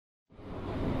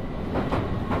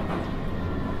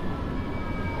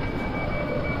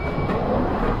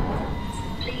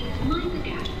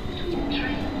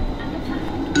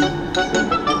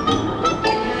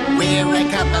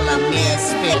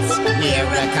misfits.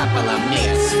 We're a couple of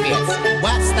misfits.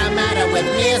 What's the matter with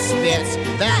misfits?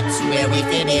 That's where we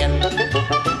fit in.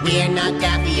 We're not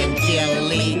Daffy and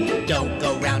Gilly. Don't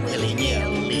go round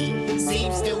willy-nilly.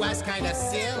 Seems to us kind of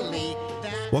silly.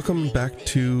 Welcome back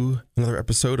to another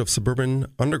episode of Suburban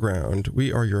Underground.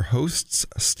 We are your hosts,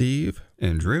 Steve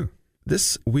and Drew.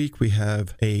 This week we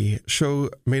have a show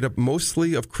made up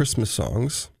mostly of Christmas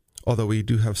songs, although we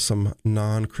do have some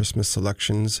non-Christmas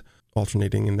selections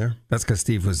alternating in there. That's because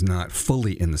Steve was not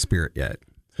fully in the spirit yet,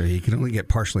 so he can only get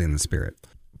partially in the spirit.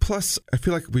 Plus, I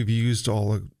feel like we've used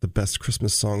all of the best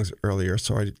Christmas songs earlier,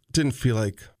 so I didn't feel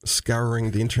like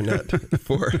scouring the internet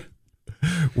for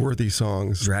worthy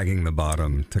songs. Dragging the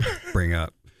bottom to bring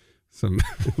up some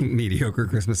mediocre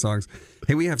Christmas songs.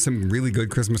 Hey, we have some really good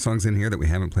Christmas songs in here that we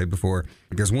haven't played before.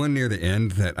 There's one near the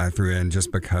end that I threw in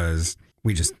just because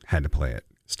we just had to play it.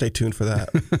 Stay tuned for that.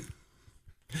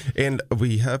 And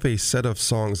we have a set of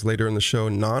songs later in the show,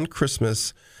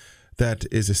 non-Christmas, that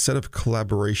is a set of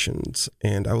collaborations.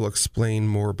 And I will explain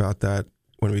more about that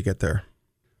when we get there.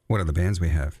 What are the bands we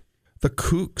have? The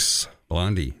Kooks.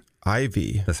 Blondie.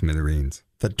 Ivy. The Smithereens.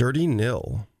 The Dirty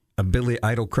Nil. A Billy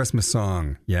Idol Christmas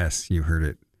song. Yes, you heard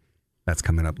it. That's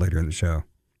coming up later in the show.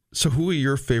 So who are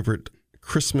your favorite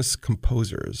Christmas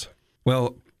composers?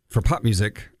 Well, for pop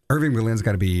music, Irving Berlin's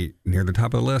got to be near the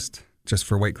top of the list, just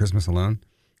for White Christmas alone.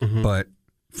 Mm-hmm. But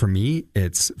for me,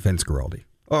 it's Vince Guaraldi.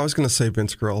 Oh, I was going to say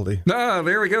Vince Guaraldi. Ah,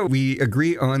 there we go. We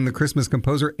agree on the Christmas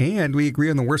composer, and we agree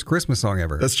on the worst Christmas song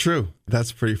ever. That's true.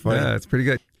 That's pretty funny. Yeah, it's pretty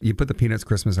good. You put the Peanuts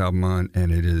Christmas album on,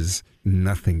 and it is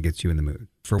nothing gets you in the mood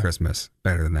for Christmas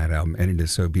better than that album. And it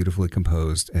is so beautifully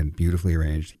composed and beautifully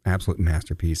arranged. Absolute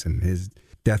masterpiece. And his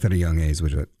death at a young age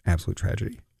was an absolute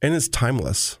tragedy. And it's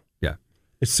timeless. Yeah.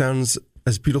 It sounds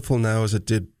as beautiful now as it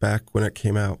did back when it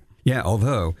came out. Yeah,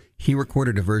 although he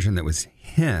recorded a version that was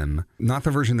him, not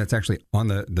the version that's actually on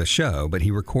the show, but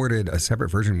he recorded a separate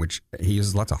version which he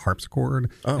uses lots of harpsichord,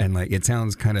 and like it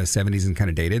sounds kind of 70s and kind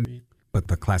of dated, but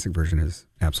the classic version is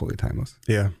absolutely timeless.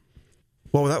 Yeah.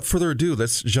 Well, without further ado,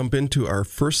 let's jump into our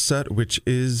first set, which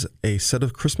is a set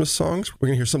of Christmas songs. We're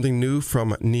going to hear something new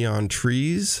from Neon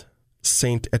Trees,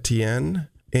 Saint Etienne,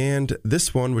 and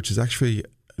this one, which is actually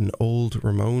an old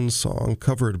Ramones song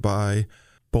covered by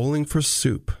Bowling for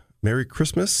Soup. Merry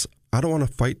Christmas, I don't want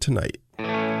to fight tonight.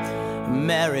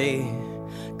 Merry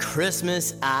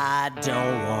Christmas, I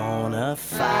don't want to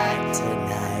fight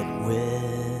tonight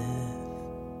with.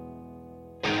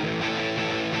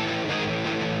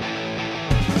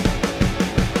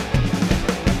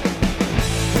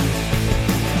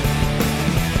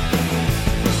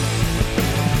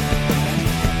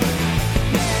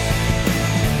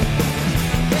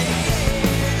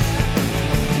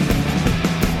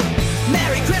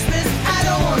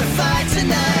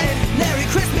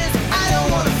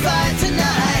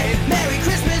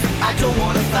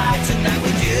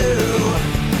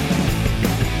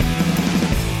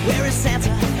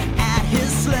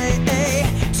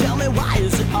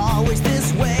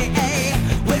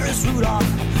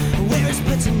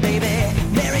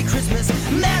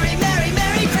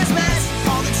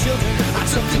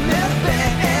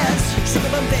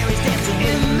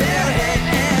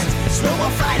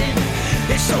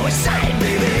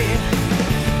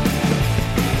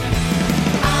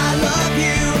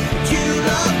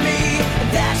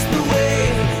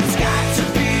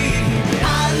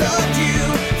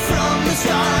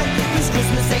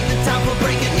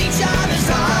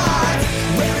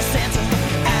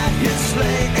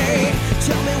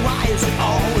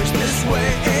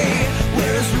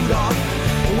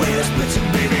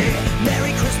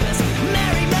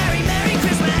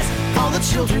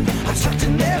 Children are tucked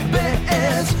in their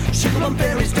beds, sugar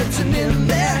berries dancing in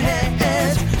their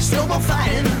heads, snowball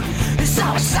fighting, it's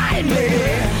all exciting me.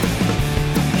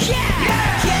 Yeah,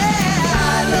 yeah, yeah.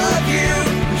 I love you,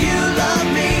 you love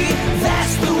me,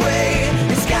 that's the way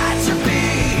it's got to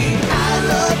be. I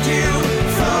loved you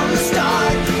from the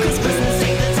start, 'cause Christmas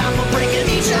ain't the time for breaking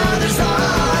each other's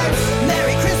hearts.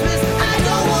 Merry Christmas, I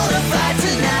don't wanna fight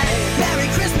tonight. Merry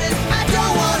Christmas, I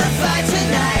don't wanna fight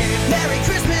tonight. Merry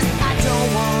Christmas, I don't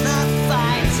wanna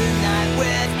fight tonight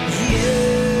with you.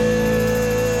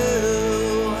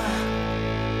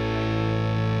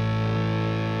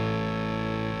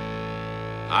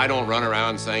 I don't run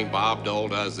around saying Bob Dole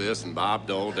does this and Bob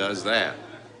Dole does that.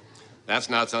 That's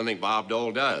not something Bob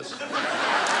Dole does.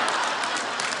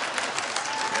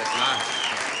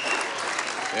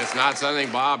 It's not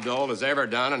something Bob Dole has ever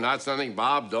done and not something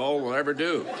Bob Dole will ever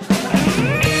do.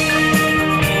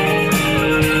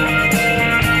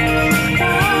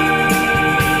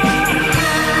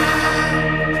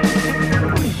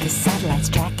 The satellite's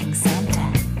tracking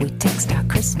Santa. We text our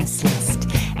Christmas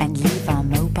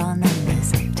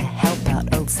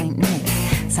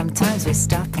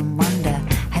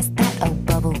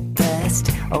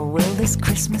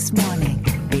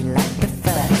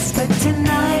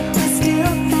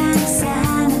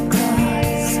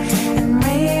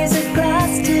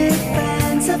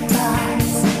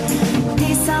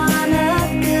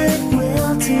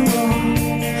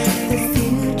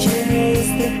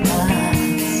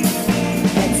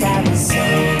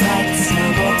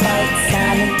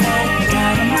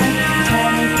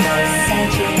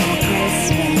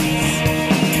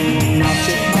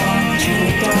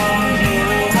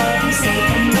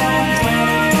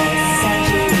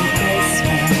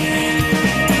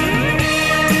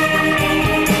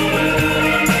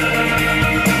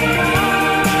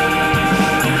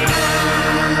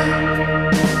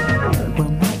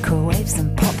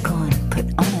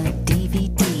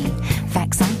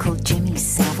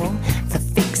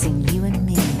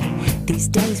These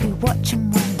days we watch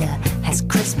and wonder, has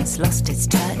Christmas lost its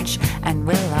touch? And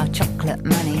will our chocolate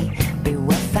money be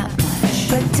worth that much?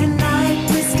 But tonight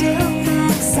we still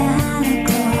thank Santa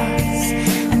Claus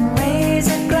and raise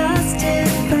a glass to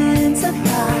friends of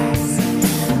ours.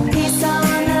 Peace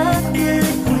on earth,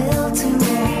 goodwill to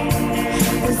all.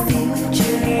 The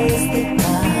future is the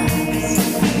past.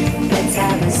 Let's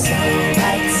have a soul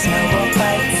light, snowball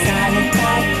fight, silent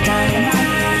night,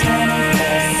 dynamite,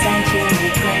 21st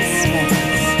century Christmas.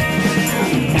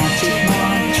 Magic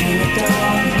morn, true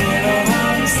dawn, we're all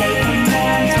home, safe and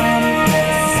warm,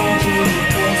 21st century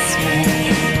Christmas.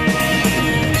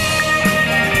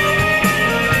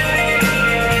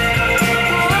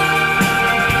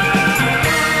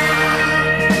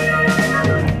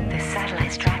 The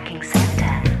satellite's tracking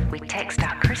Santa. We text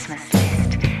our Christmas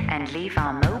list and leave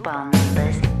our mobile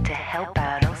numbers to help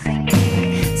out or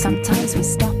thinking. Sometimes we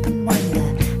stop and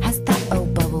wonder, has that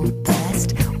old bubble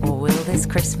burst? Or will this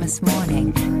Christmas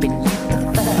morning be like the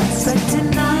first? But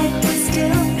tonight we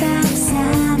still thank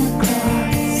Santa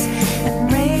Claus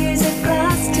and raise a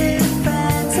glass to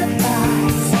friends of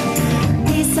ours.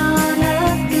 Peace on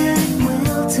earth,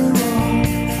 goodwill to all.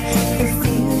 The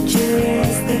future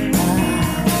is the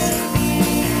past.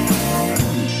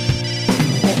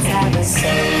 Let's have a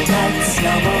soul light,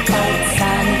 snowball fight,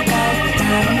 silent night,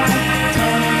 dynamite,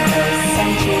 21st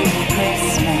century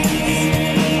Christmas.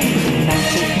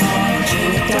 Magic morn,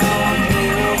 true dawn,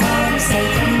 we're all home,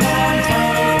 safe and warm,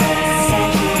 21st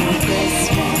century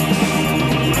Christmas.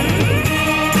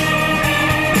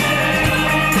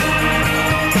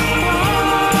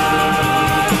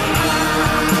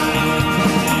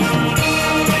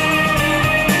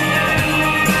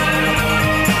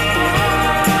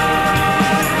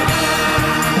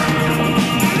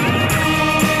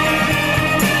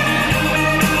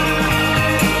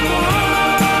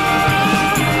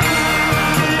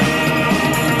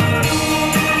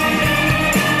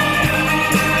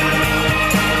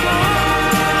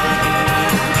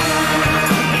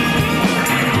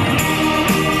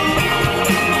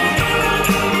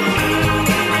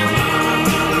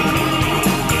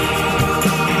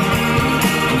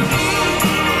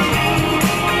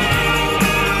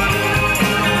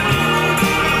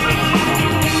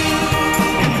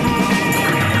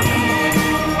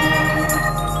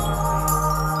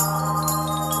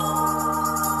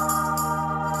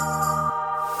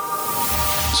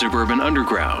 Suburban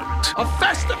Underground. A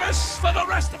Festivus for the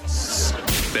rest of us.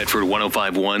 Bedford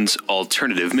 105.1's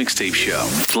alternative mixtape show.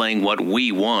 Playing what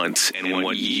we want and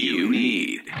what you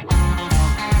need.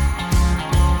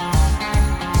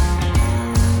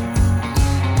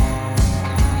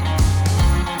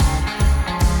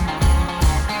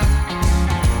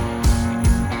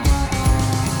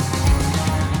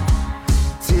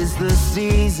 Tis the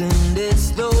season, it's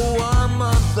the one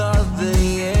month of the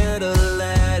year to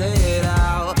let it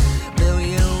out.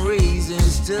 Million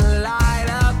reasons to light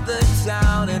up the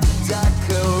town and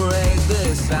decorate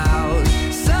this house.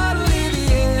 Suddenly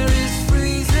the air is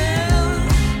freezing,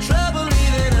 trouble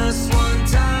leaving us one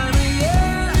time a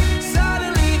year.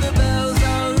 Suddenly the bells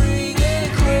are ringing,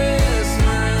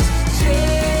 Christmas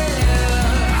cheer.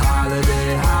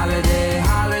 Holiday, holiday,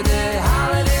 holiday,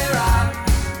 holiday rock.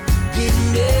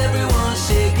 Getting everyone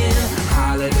shaking.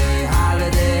 Holiday,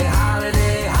 holiday,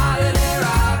 holiday, holiday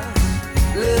rock.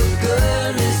 Little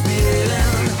goodness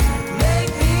feeling.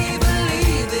 Make me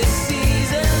believe this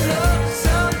season. Love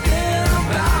something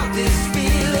about this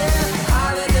feeling.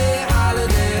 Holiday,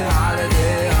 holiday,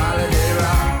 holiday, holiday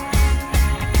rock.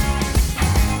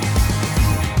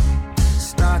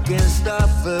 Stocking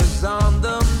stuffers on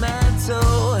the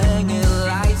mantle, hanging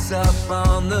lights up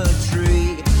on the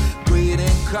tree.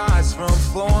 Greeting cards from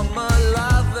former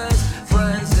lovers,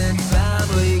 friends and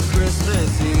family,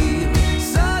 Christmas Eve.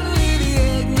 Suddenly the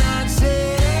eggnog's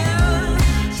hitting,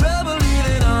 trouble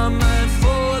leaving our mind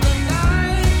for the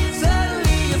night.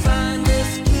 Suddenly you find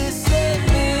us kissing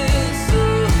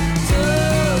mistletoe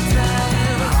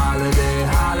time. Holiday,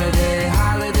 holiday,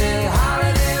 holiday,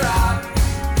 holiday rock.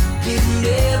 Getting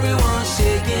everyone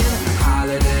shaking.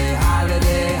 Holiday,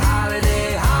 holiday,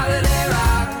 holiday, holiday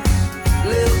rock.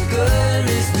 Little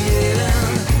goodness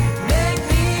feeling.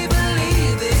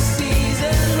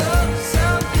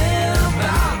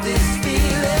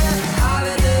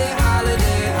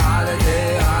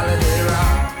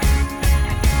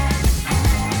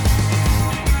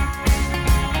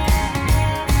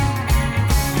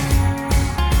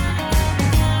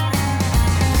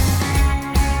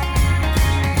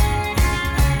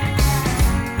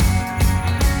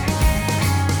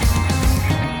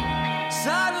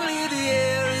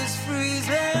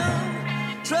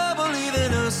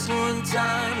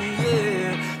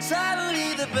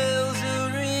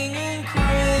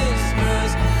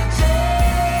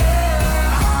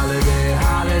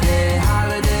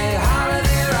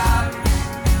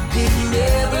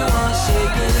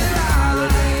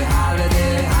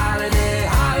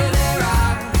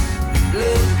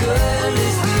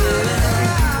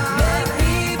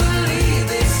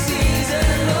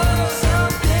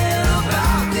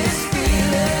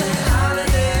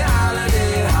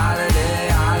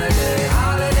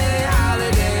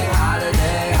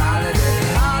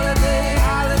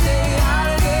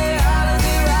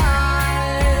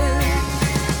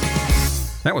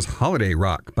 That was Holiday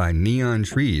Rock by Neon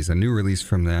Trees, a new release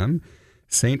from them.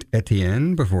 Saint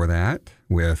Etienne before that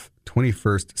with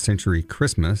 21st Century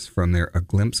Christmas from their A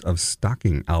Glimpse of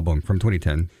Stocking album from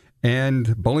 2010.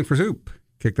 And Bowling for Soup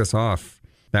kicked us off.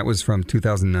 That was from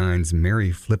 2009's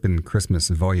Merry Flippin' Christmas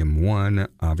Volume 1.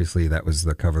 Obviously, that was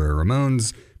the cover of the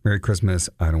Ramones. Merry Christmas,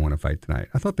 I Don't Want to Fight Tonight.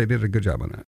 I thought they did a good job on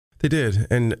that. They did,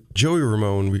 and Joey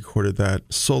Ramone recorded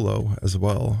that solo as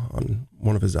well on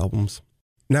one of his albums.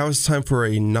 Now it's time for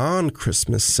a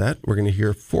non-Christmas set. We're going to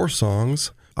hear 4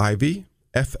 songs. Ivy,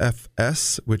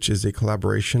 FFS, which is a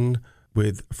collaboration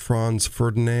with Franz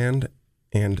Ferdinand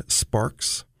and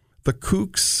Sparks. The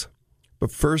Kooks,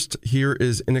 but first here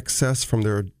is In Excess from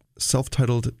their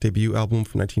self-titled debut album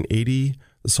from 1980.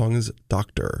 The song is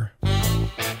Doctor.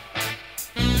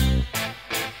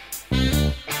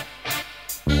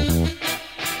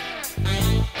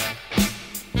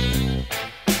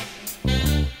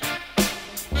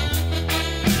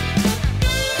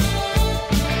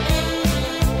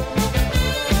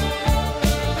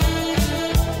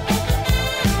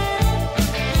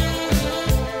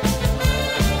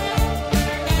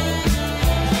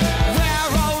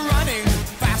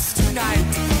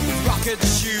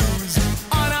 Shoes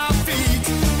on our feet,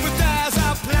 but there's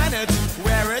a planet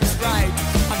where it's right.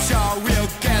 I'm sure we'll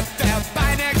get there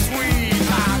by next week.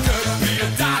 I could be a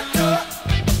doctor,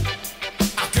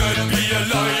 I could be a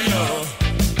lawyer,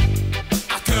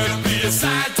 I could be a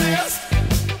scientist,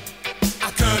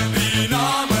 I could be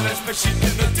normal, especially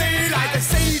in the daylight. They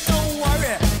say don't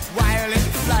worry while in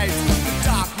flight, the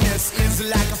darkness is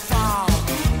like a fog.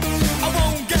 I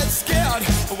won't get scared,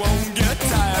 I won't get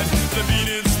tired, living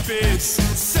in space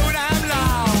so damn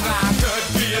long. I could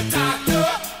be a doctor,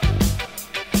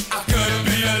 I could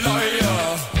be a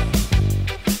lawyer,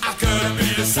 I could be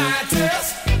a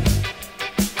scientist,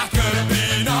 I could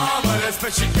be normal,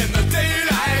 especially in the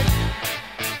daylight.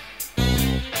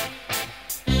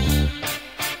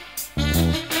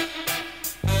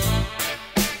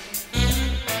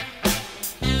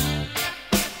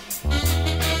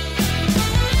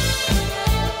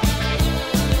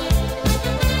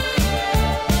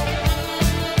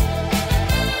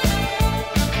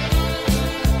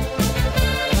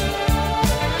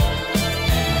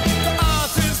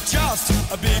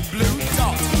 A big blue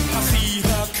dot, I see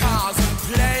her cars and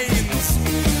planes.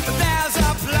 But there's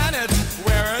a planet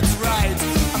where it's right.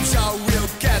 I'm sure we'll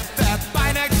get there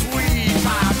by next week.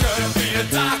 I could be a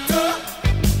doctor,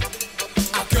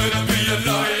 I could be a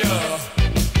lawyer,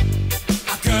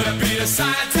 I could be a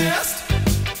scientist,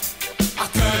 I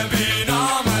could be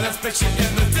normal, especially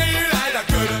in the daylight. I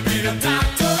could be a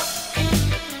doctor,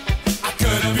 I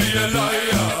could be a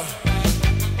lawyer,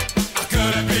 I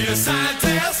could be a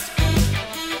scientist,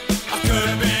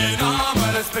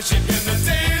 especially in the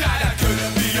daylight. I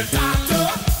couldn't be a doctor,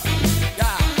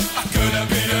 yeah. I couldn't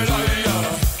be a lawyer,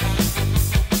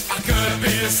 I couldn't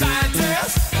be a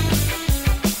scientist,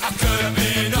 I couldn't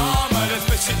be normal,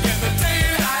 especially in the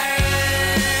daylight,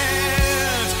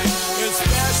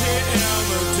 especially in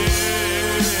the daylight.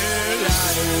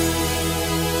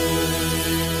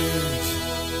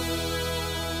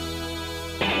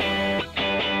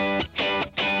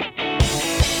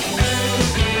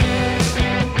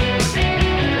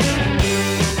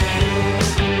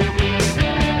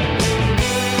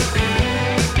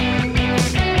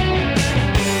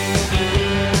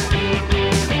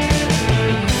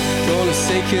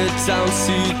 Take her down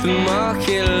to the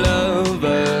market,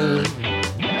 lover.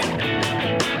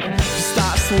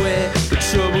 That's where the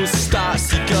trouble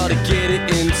starts. You gotta get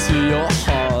it into your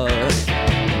heart.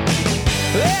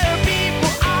 There are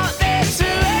people out there to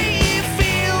make you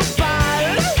feel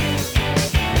bad,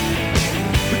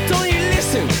 but don't you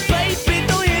listen, baby,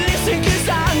 don't you listen, 'cause I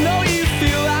know you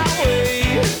feel that way.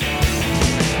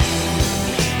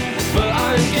 But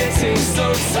I'm getting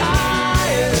so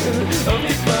tired of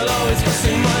people always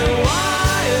crossing my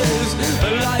wires.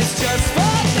 Life's just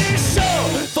far too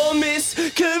short for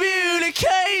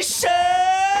miscommunication.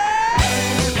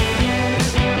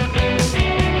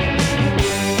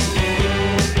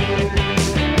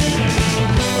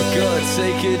 I gotta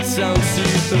take it down to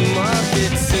the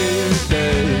market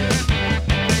today,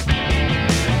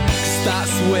 'cause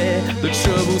that's where the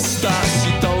trouble starts.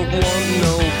 You don't want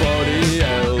nobody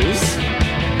else.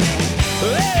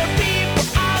 There are people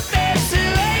out there to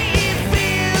make you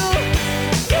feel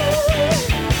good,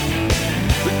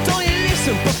 but don't you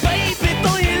listen, but baby,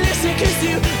 don't you listen, 'cause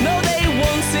you know they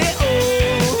want it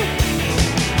all.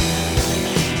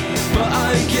 But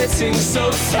I'm getting so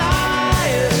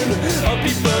tired of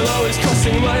people always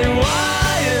crossing my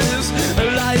wires.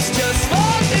 Life's just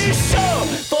far too short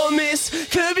for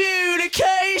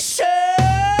miscommunication.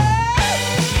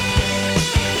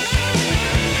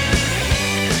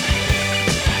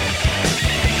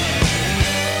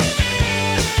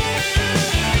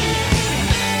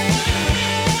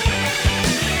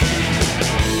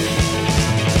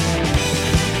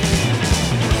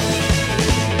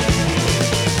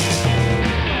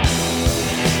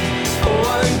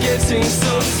 getting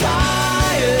so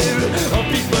tired of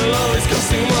people always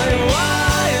crossing my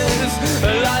wires.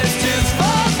 Life's just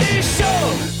far too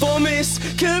short for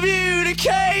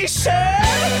miscommunication.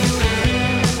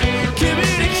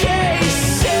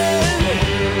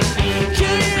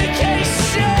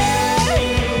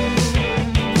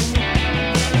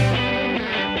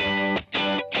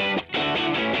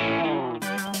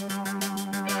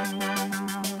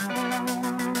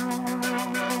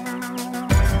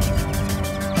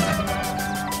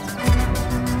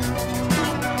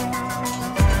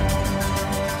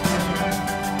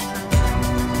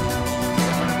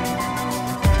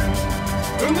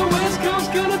 From the West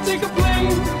Coast, gonna take a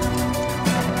plane.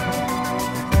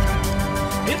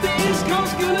 Hit the East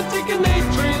Coast, gonna take an A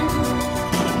train.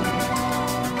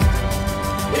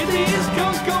 Hit the East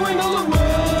Coast, going all the way.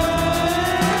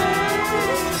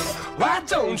 Why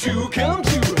don't you come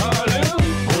to Harlem?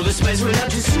 All this place went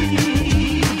out to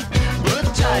sea,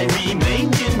 but I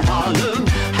remained in Harlem.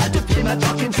 Had to pay my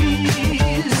parking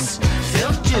fees.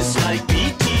 Felt just like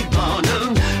P.T.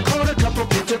 Barnum. Caught a couple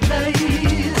bitter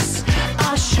plays.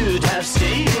 I should have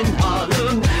stayed in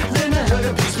Harlem. Then I heard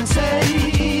a policeman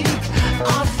say,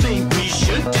 I think we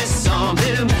should disarm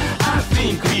him. I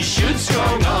think we should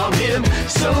strong arm him.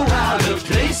 So out of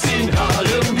place in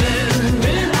Harlem.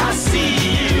 Then I see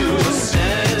you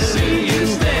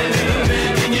standing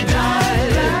there in your dyed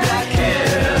black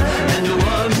hair and the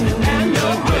one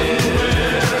underwear.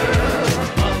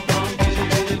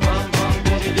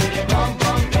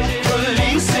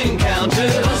 Police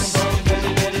encounters.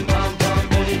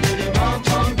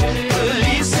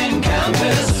 Police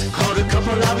encounters. Caught a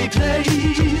couple lobby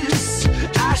plays.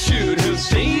 I should have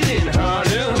stayed in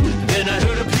Harlem. Then I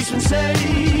heard a policeman say,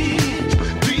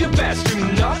 do your best to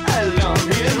not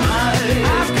alarm him.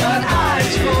 I've got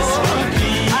eyes for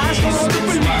the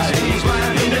policeman's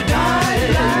wife in a dyed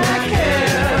black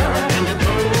hair and a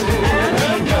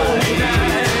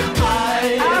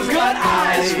I've got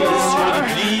eyes for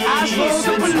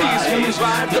the policeman's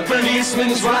wife, the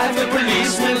policeman's wife, the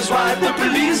policeman's wife, the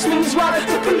policeman's wife,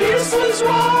 the policeman's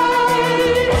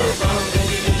wife.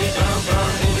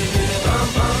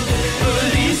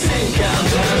 Police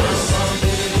encounters.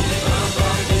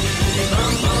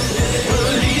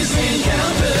 Police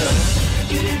encounters.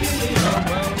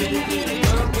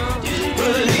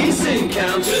 Police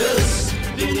encounters.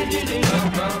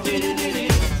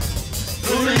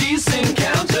 Police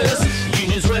encounters.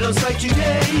 Unions went on strike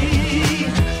today,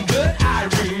 but I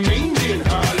remained in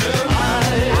Harlem.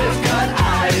 I've got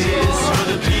eyes for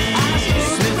the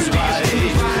policeman's wife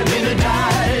in a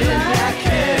dyed black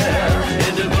hair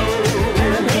and a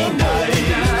bony night.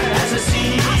 As I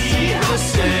see her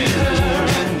standing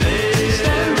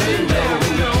there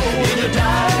in a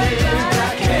dyed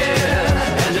black hair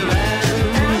and a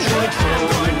android phone.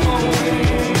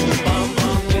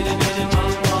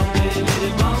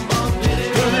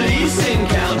 Police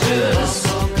encounters.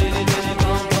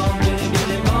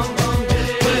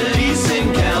 Police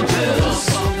encounters.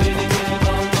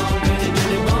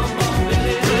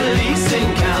 Police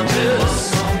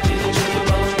encounters.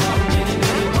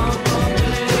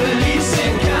 Police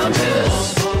encounters.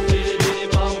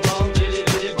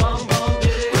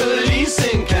 Police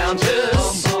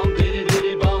encounters.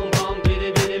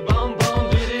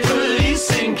 Police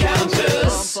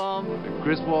encounters. The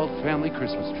Griswold family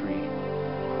Christmas tree.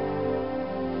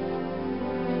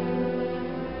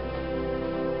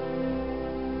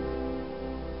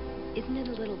 Isn't it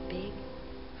a little big?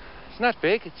 It's not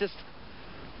big, it's just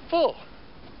full.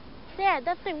 Dad,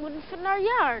 that thing wouldn't fit in our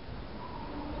yard.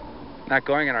 Not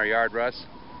going in our yard, Russ.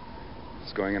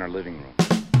 It's going in our living room.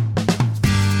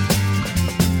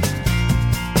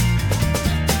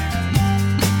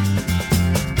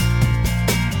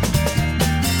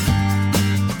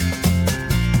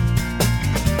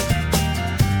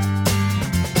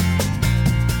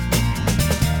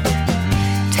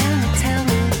 Tell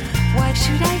me, what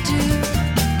should I do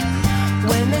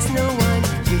when there's no one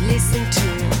you listen to?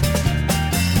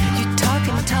 You talk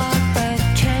and talk, but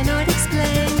cannot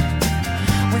explain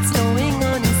what's going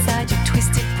on inside your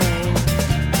twisted brain.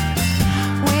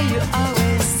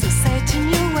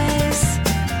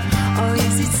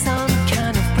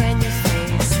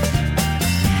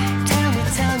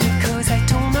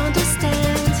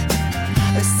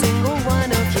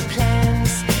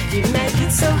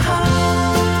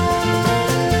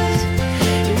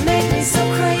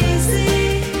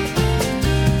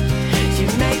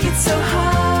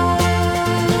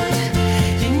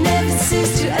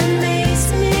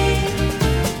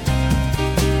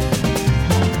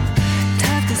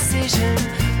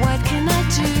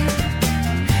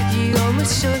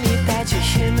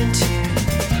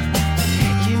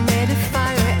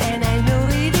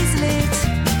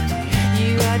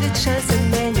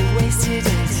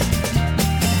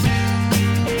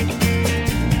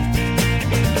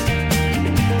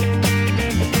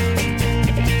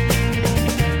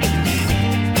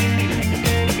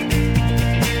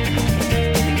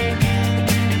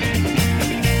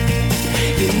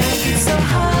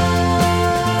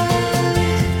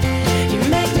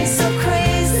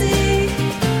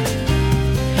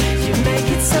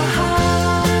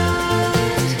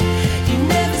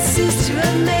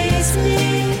 amaze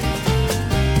me.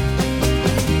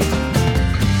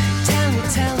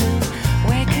 Tell me,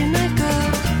 where can I go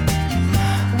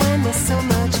when there's so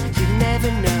much you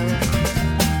never know?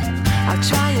 I'll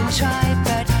try and try,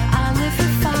 but I'll never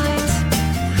find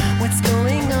what's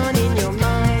going on in your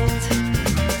mind.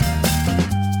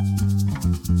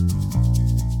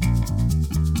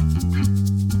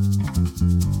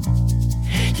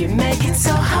 You make it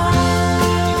so hard.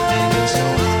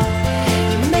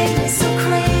 You make me so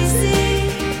crazy.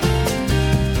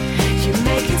 You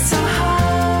make it so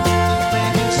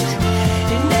hard.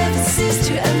 You never cease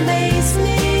to amaze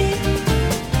me.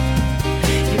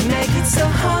 You make it so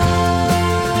hard.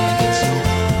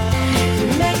 You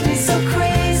make me so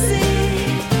crazy.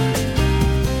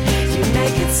 You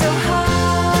make it so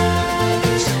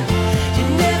hard. You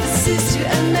never cease to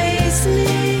amaze me.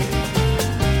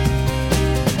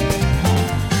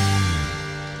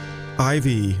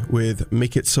 Ivy with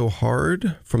Make It So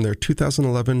Hard from their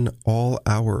 2011 All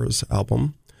Hours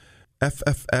album.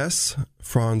 FFS,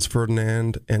 Franz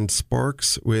Ferdinand and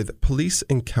Sparks with Police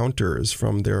Encounters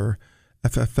from their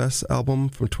FFS album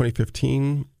from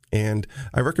 2015. And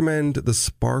I recommend the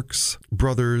Sparks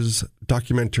Brothers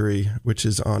documentary, which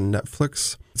is on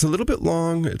Netflix. It's a little bit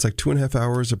long. It's like 2.5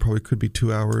 hours. It probably could be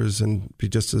 2 hours and be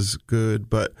just as good,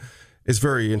 but it's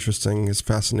very interesting. It's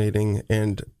fascinating.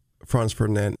 And Franz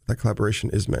Ferdinand, that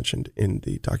collaboration is mentioned in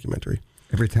the documentary.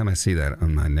 Every time I see that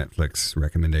on my Netflix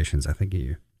recommendations, I think of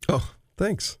you. Oh,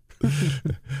 thanks.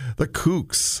 The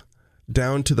Kooks,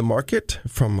 Down to the Market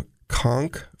from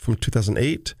Conk from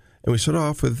 2008. And we start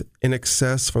off with In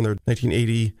Excess from their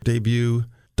 1980 debut,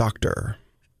 Doctor.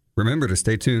 Remember to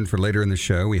stay tuned for later in the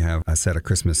show. We have a set of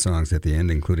Christmas songs at the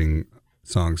end, including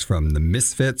songs from The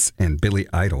Misfits and Billy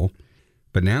Idol.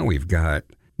 But now we've got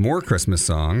more Christmas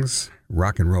songs,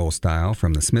 rock and roll style,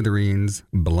 from the Smithereens,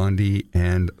 Blondie,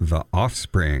 and The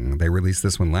Offspring. They released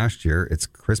this one last year. It's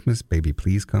Christmas, Baby,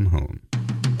 Please Come Home.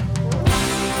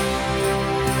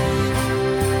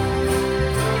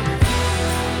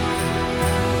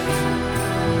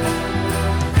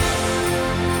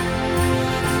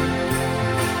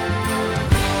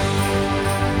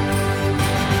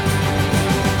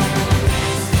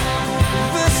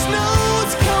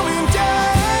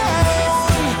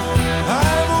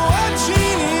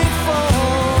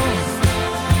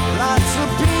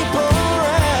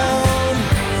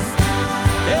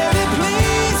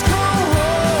 Please come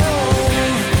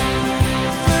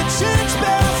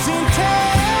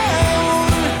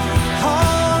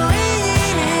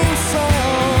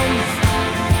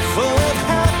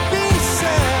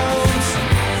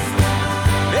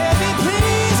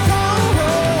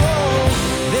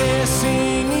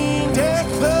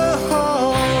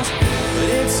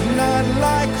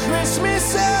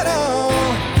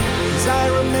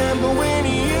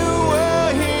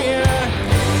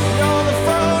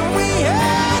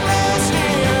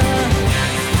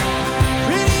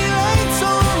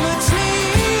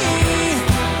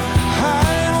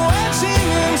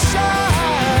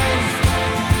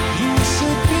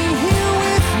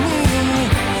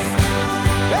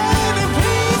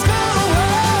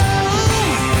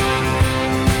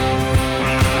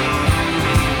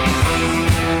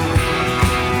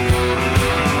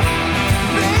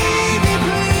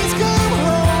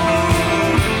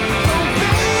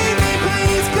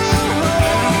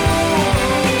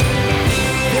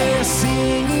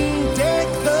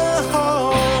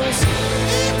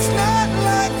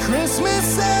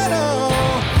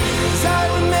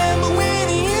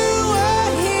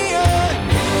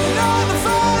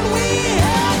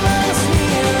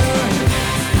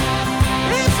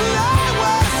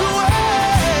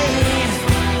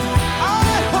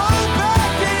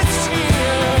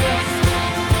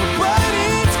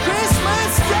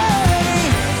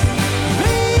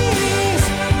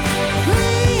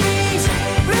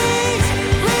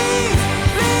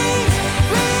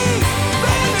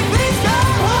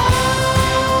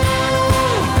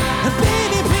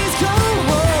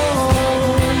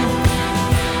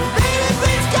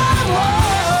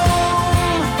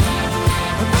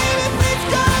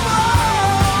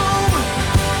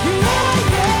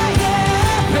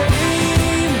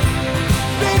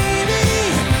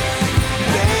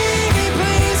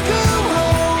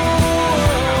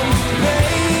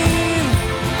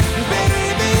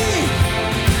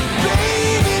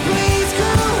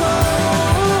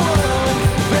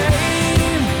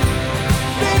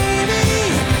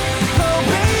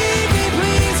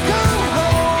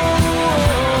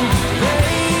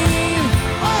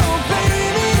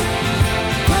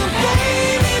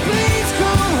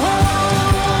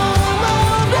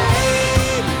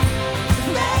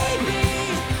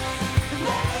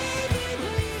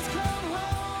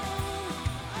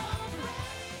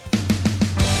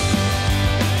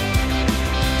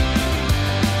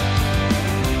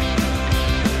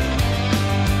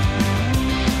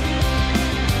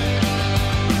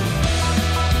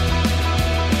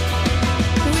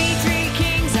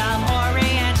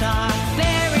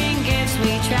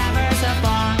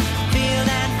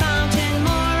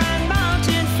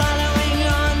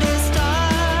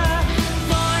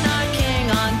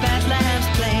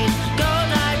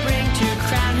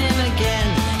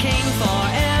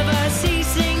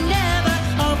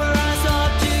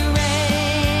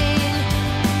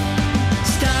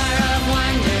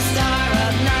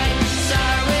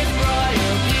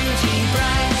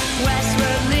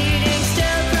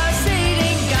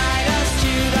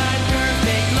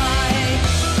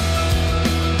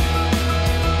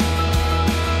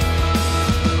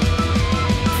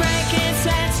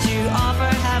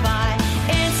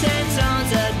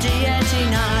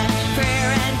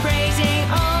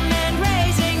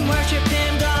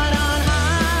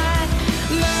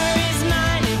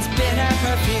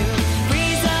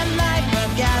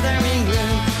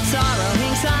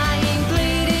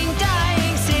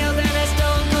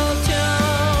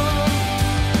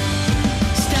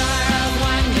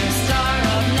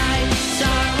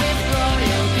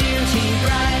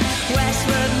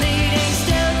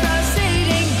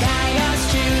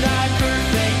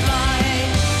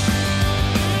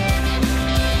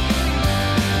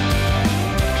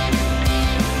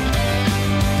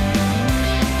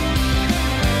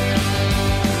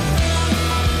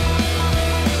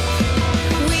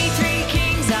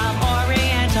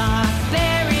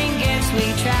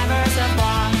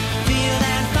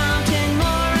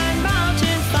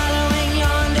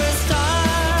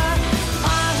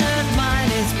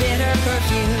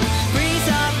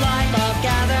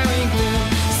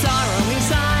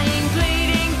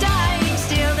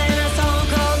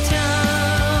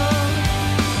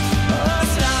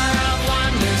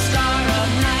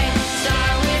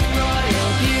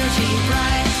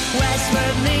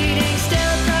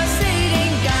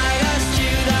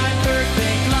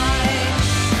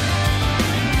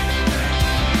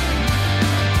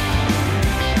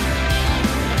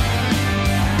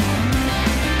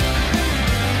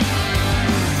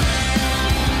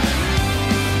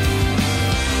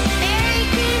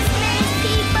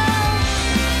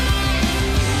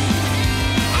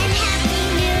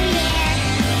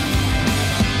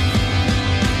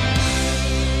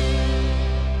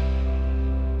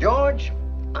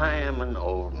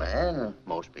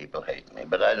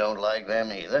like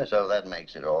them either, so that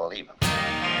makes it all even.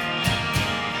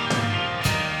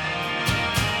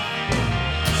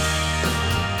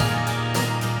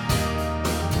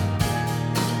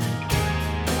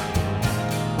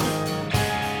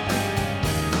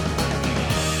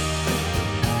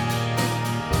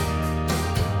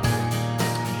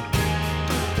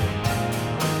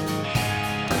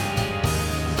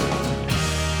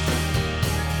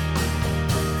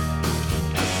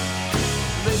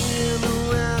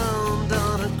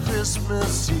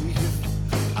 Christmas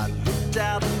Eve, I looked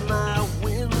out my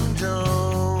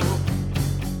window.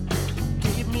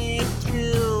 Gave me a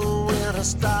thrill when I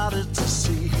started to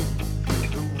see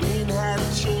the rain had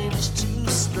changed to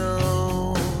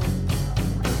snow.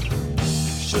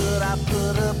 Should I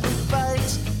put up a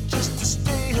fight just to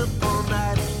stay up all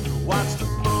night and watch the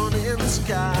morning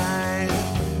sky?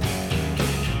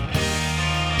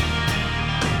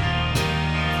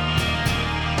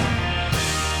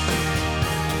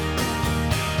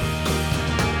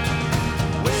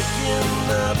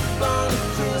 Up on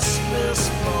Christmas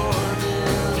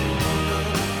morning,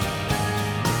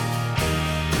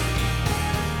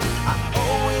 I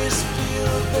always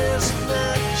feel there's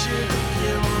magic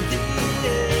in the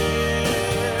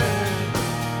air.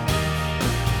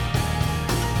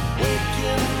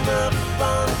 Waking up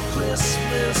on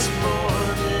Christmas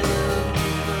morning,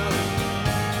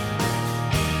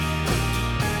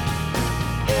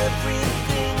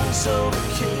 everything's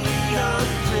okay on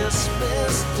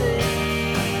Christmas Day.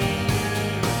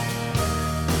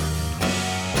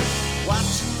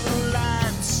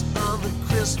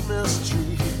 Christmas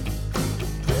tree, the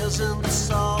presents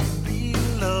all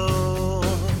below.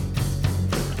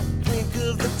 Think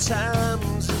of the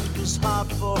times it was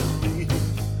hard for me,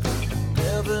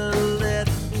 never let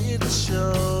it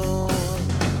show.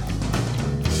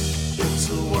 It's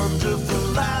a Wonderful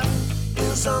Life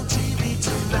is on TV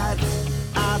tonight.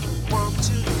 I don't want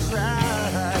to cry.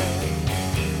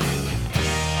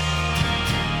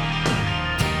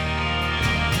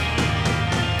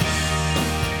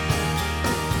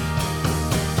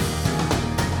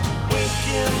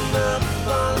 Up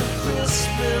on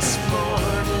Christmas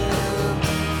morning,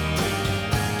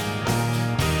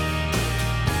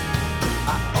 I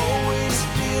always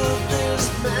feel there's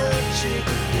magic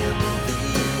in the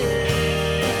air.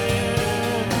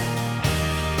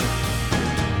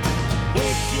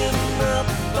 Waking up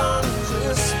on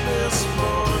Christmas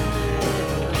morning,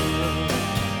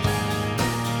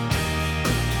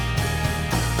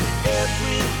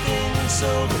 everything's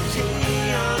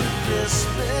okay on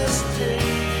Christmas Day.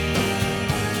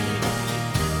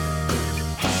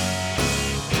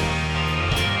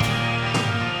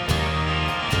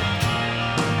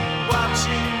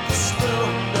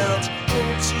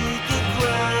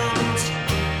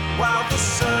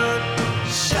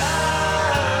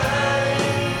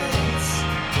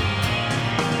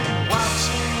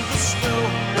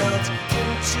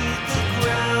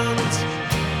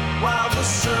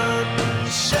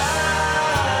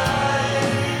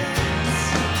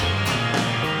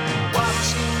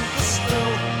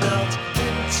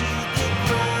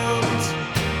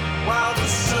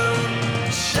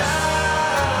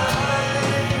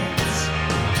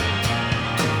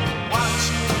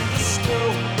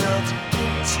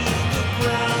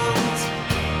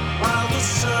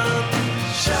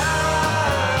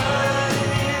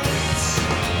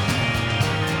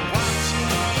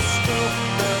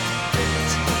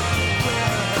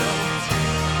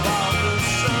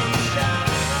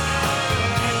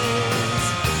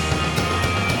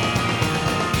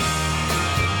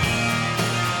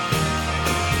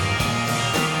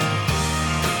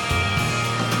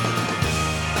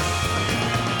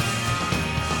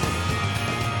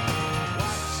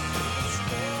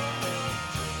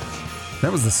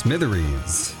 That was the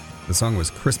Smithereens. The song was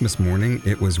Christmas Morning.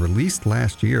 It was released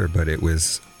last year, but it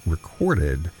was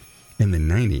recorded in the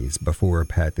 90s before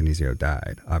Pat Denizio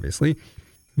died, obviously.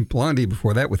 Blondie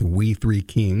before that with We Three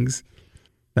Kings.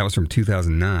 That was from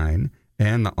 2009.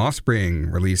 And The Offspring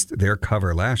released their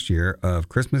cover last year of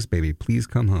Christmas Baby, Please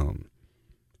Come Home.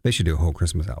 They should do a whole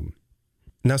Christmas album.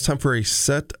 Now it's time for a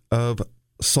set of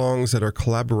songs that are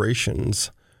collaborations.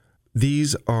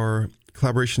 These are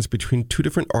collaborations between two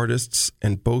different artists,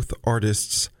 and both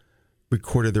artists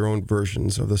recorded their own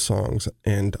versions of the songs,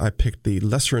 and I picked the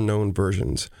lesser-known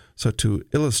versions. So to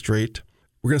illustrate,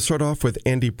 we're going to start off with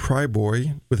Andy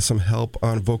Pryboy with some help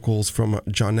on vocals from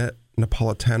Jonette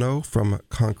Napolitano from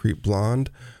Concrete Blonde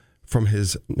from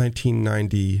his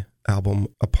 1990 album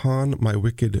Upon My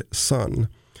Wicked Son.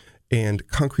 And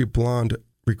Concrete Blonde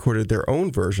recorded their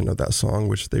own version of that song,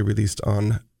 which they released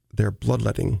on their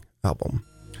Bloodletting album.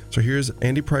 So here's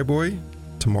Andy Pryboy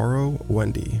Tomorrow,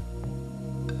 Wendy.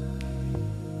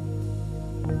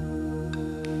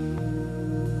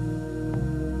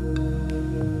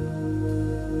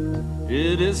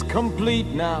 It is complete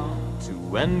now.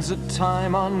 Two ends of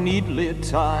time are neatly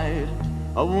tied.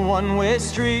 A one-way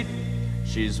street.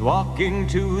 She's walking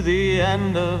to the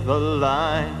end of the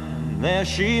line. There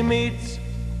she meets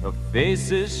the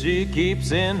faces she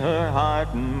keeps in her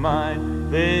heart and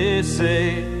mind. They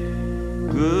say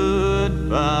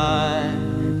goodbye.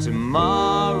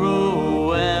 Tomorrow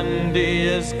Wendy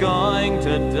is going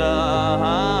to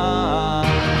die.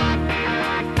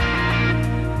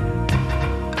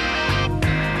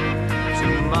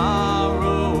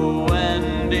 Tomorrow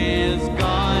Wendy is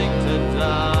going to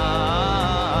die.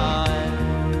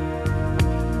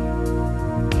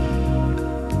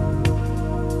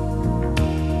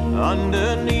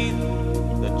 Underneath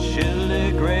the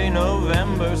chilly gray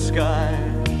November sky,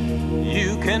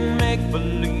 you can make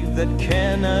believe that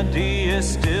Kennedy is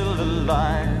still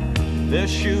alive. They're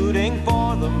shooting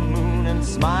for the moon and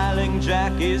smiling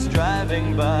Jackie's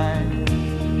driving by.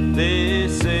 They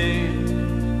say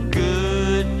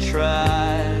good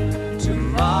try.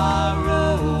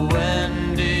 Tomorrow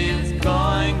Wendy is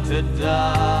going to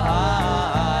die.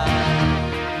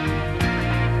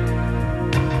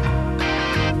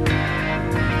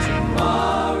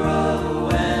 Tomorrow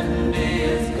Wendy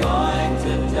is going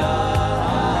to die.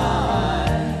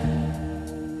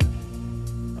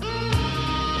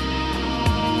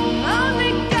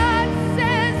 Only God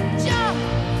says jump,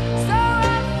 so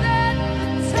I set the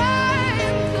time.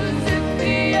 'Cause if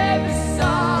he ever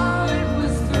saw it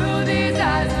was through these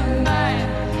eyes of mine,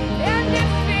 and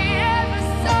if he ever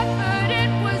suffered,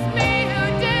 it was me who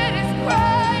did his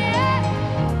crying.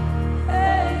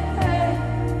 Hey, hey,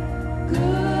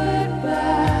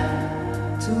 goodbye.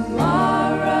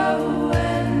 Tomorrow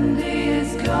Wendy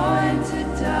is going to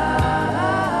die.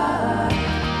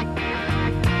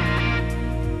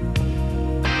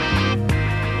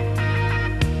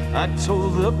 I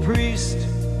told the priest,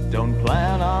 don't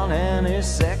plan on any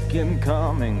second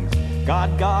comings.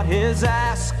 God got his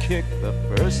ass kicked the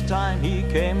first time he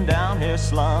came down here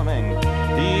slumming.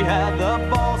 He had the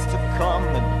balls to come,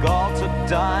 the gall to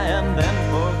die, and then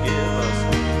forgive us.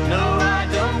 No, I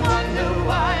don't wonder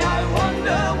why, I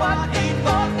wonder what he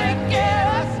thought they'd get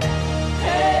us.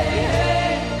 Hey,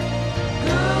 hey,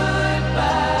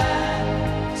 goodbye.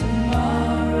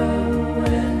 Tomorrow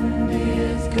Wendy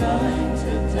is going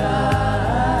to die.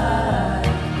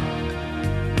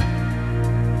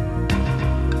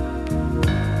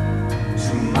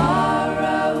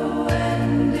 Tomorrow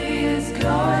Wendy is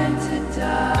going to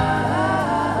die.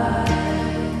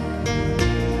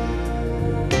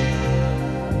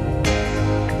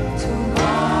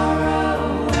 Tomorrow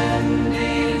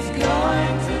Wendy is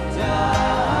going to die.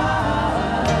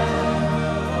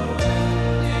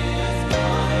 Wendy is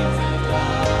going to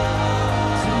die.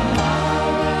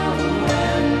 Tomorrow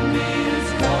Wendy is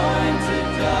going to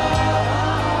die.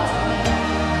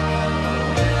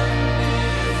 Wendy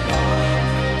is going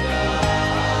to die.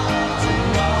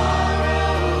 Tomorrow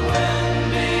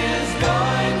Wendy is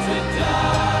going to die.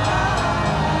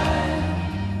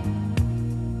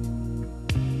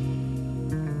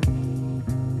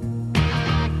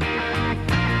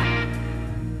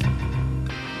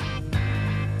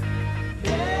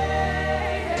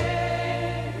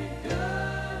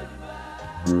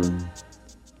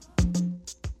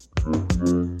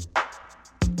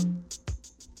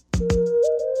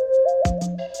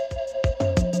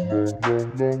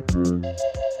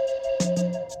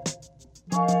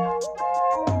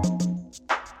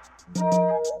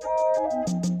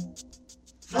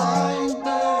 Flying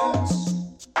birds,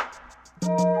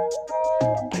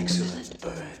 excellent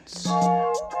birds.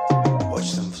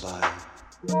 Watch them fly.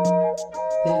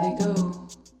 There they go.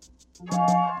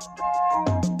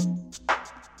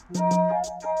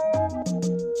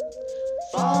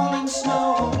 Falling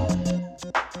snow,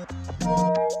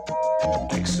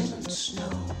 excellent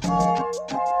snow.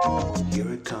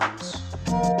 Here it comes.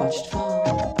 Watch it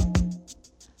fall.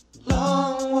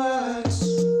 Long words,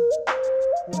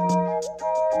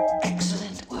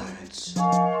 excellent words.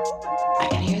 I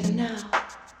can hear them now.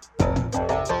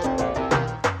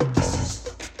 This is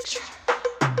the picture.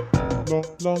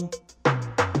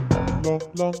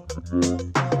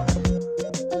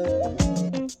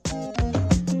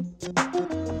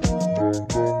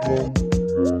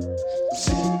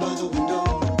 Sitting by the window,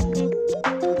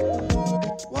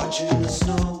 watching the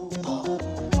snow fall.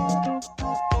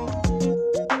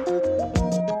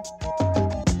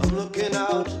 I'm looking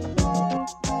out,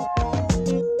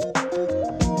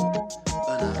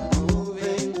 and I'm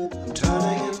moving, I'm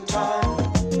turning in time.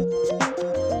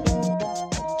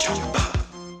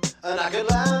 could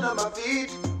land on my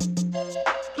feet.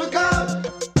 Look out!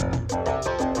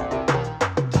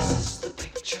 This is the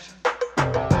picture.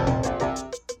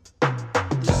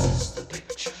 This is the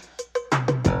picture.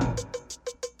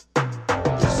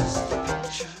 This is the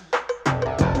picture.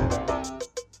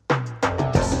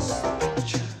 This is the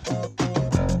picture.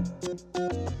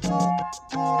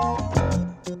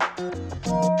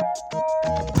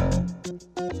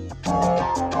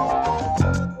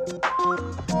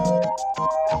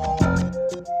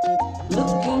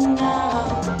 Looking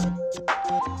out,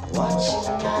 watching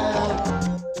out.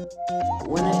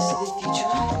 When I see the future,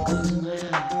 I close my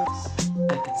eyes.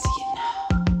 I can see it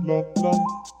now.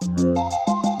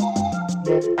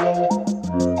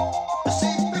 I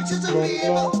see pictures of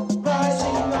people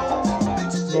rising up,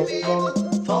 pictures of people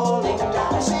falling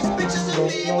down. I see pictures of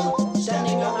people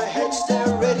standing on their heads,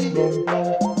 they're ready.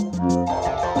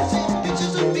 I see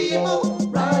pictures of people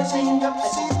rising up. I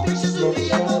see pictures of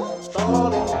people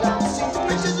falling down. I see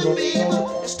pictures of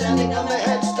people standing on their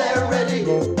heads, they're ready.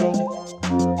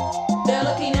 They're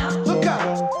looking out. Look out!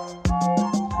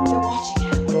 They're watching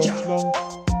out. Watch out!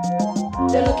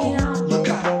 They're looking out. Look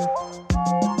out!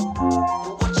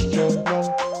 They're watching out.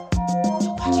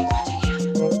 They're watching out. I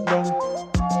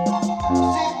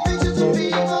see pictures of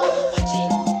people. I see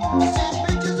pictures of people. I see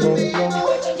pictures of people.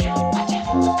 I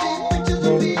see pictures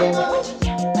of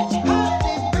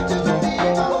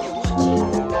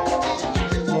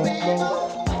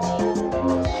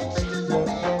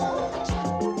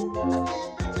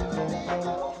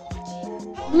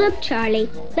Look, Charlie,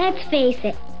 let's face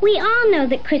it. We all know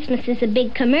that Christmas is a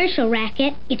big commercial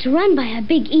racket. It's run by a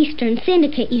big Eastern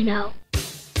syndicate, you know.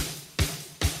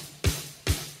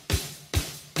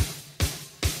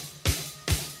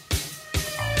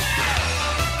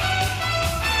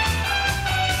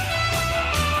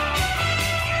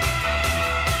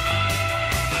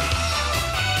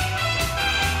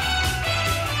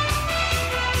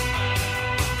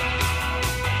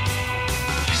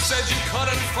 You said you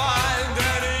couldn't find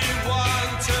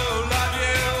anyone to love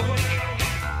you.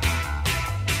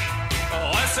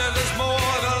 Oh, I said there's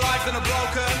more to life than a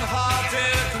broken heart to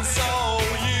console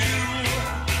you.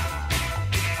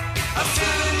 I've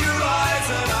seen in your eyes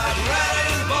and I've read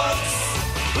in books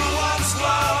who wants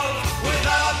love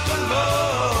without the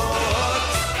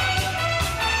looks.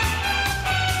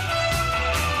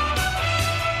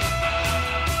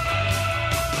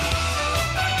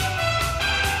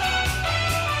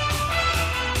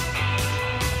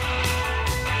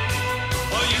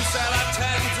 Well, you said I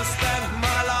tend to spend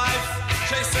my life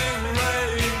chasing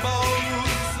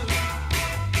rainbows.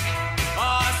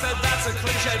 Oh, I said that's a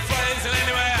cliche phrase, and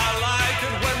anyway, I like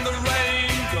it when the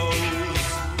rain goes.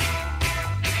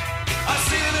 I've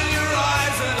seen it in your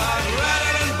eyes, and I've read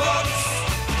it in books.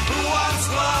 Who wants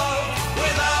love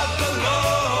without the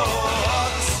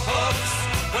looks? Hooks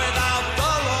without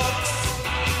the looks.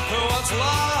 Who wants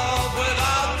love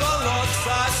without the looks?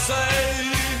 I say.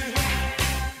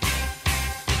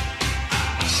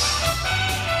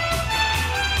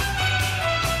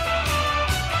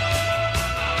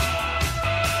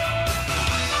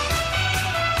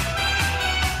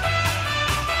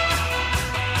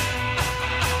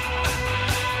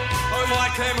 Oh, I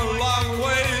came a long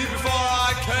way before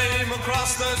I came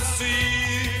across the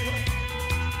sea.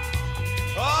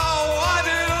 Oh, I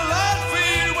did a lot for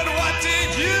you, but what did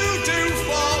you do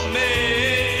for me?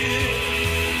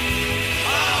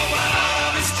 Oh, but our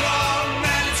love is strong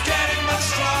and it's getting much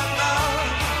stronger.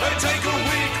 May take a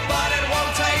week, but it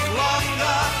won't take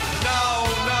longer. No,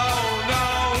 no,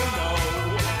 no, no.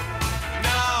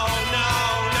 No, no,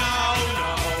 no,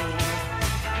 no.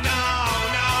 No,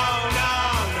 no, no,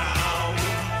 no.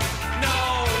 No,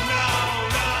 no, no,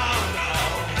 no.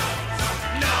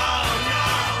 No, no,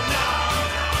 no.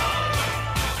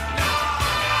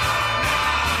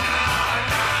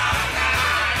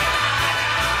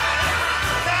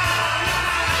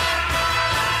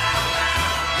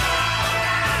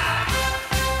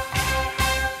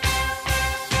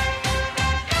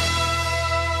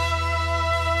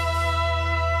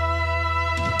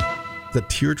 The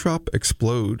Teardrop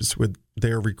Explodes with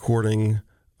their recording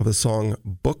of the song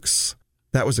Books.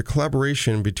 That was a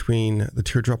collaboration between the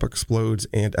Teardrop Explodes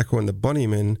and Echo and the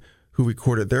Bunnymen, who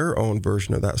recorded their own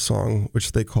version of that song,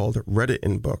 which they called Read It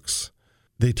in Books.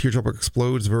 The Teardrop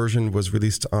Explodes version was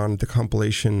released on the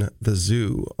compilation The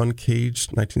Zoo,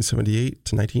 Uncaged 1978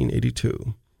 to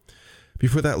 1982.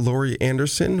 Before that, Laurie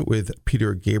Anderson with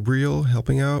Peter Gabriel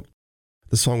helping out.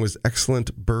 The song was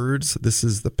Excellent Birds. This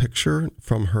is The Picture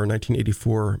from her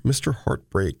 1984 Mr.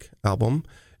 Heartbreak album.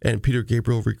 And Peter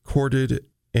Gabriel recorded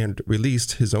and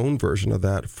released his own version of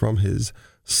that from his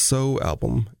So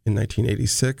album in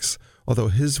 1986, although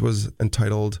his was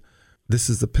entitled, "This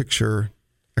is the Picture,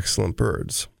 Excellent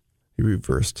Birds." He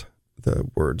reversed the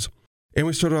words. And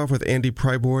we started off with Andy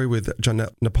Pryboy with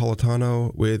Jeanette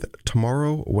Napolitano with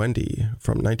Tomorrow, Wendy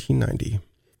from 1990.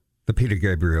 The Peter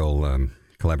Gabriel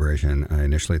collaboration, I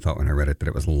initially thought when I read it that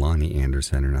it was Lonnie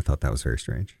Anderson, and I thought that was very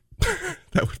strange.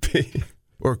 That would be,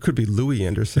 or it could be Louis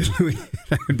Anderson.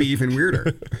 That would be even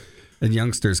weirder. And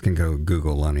youngsters can go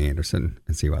Google Lonnie Anderson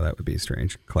and see why that would be a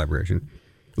strange collaboration.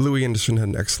 Louis Anderson had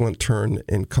an excellent turn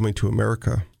in Coming to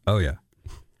America. Oh, yeah.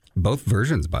 Both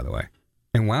versions, by the way.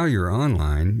 And while you're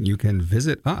online, you can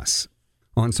visit us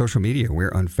on social media.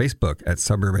 We're on Facebook at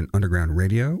Suburban Underground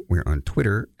Radio. We're on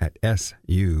Twitter at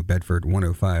SU Bedford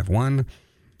 1051.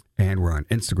 And we're on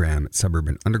Instagram at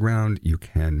Suburban Underground. You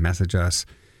can message us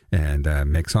and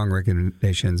make song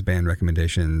recommendations, band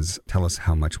recommendations, tell us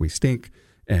how much we stink.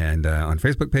 And on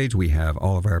Facebook page, we have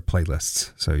all of our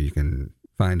playlists. So you can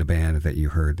find a band that you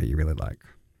heard that you really like.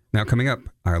 Now, coming up,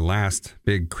 our last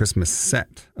big Christmas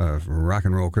set of rock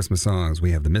and roll Christmas songs,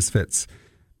 we have the Misfits,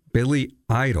 Billy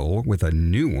Idol with a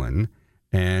new one,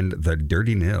 and the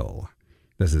Dirty Nil.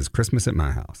 This is Christmas at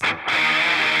My House.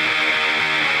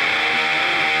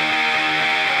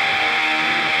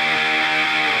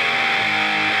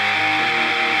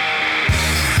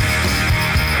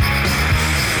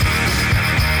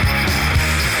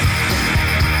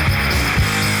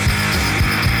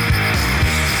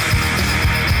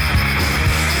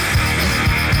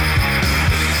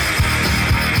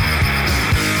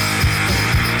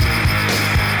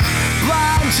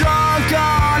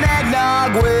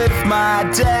 With my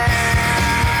dad,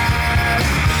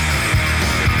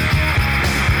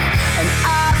 and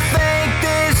I think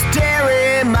this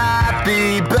dairy might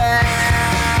be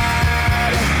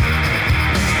bad,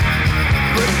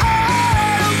 but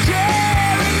I don't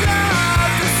care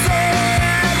enough to say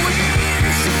we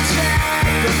should check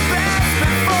the best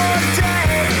before day.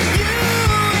 You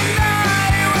and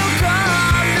I will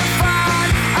come to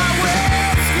find our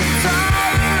whiskey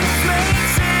tolerance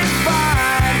makes it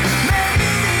fine.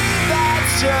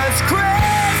 Just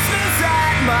Christmas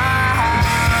at my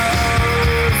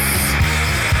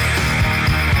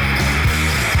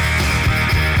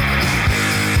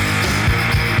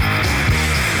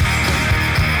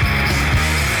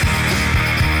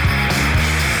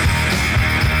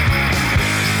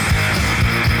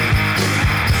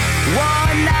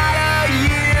one night a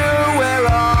year where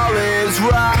all is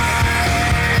right.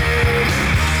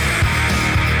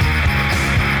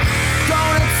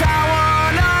 Gonna tie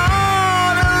one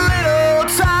on a little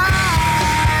tight,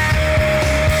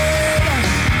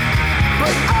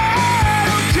 but I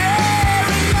don't care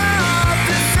enough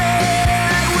to say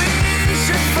we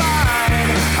should find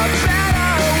a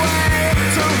better way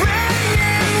to ring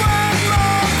in one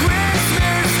more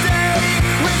Christmas day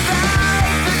without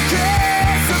the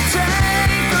kiss of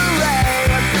Tanqueray.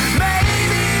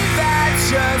 Maybe that's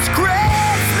just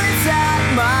Christmas at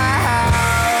my house.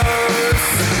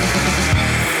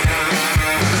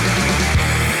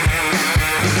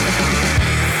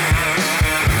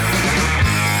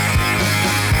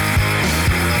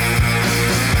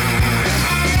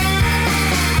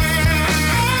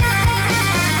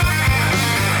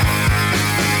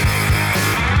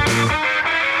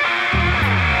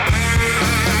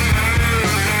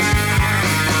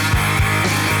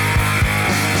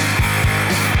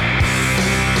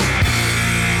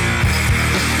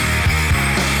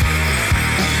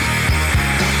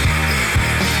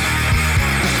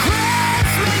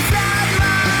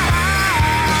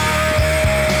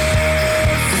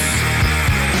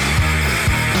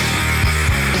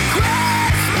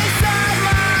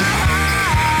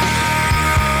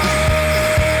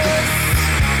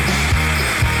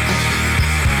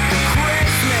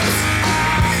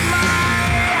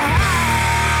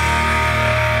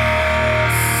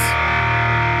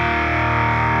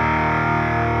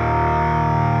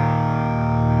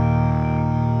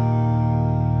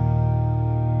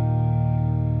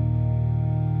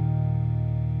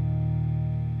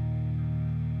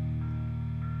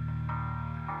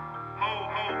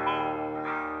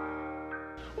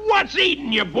 What's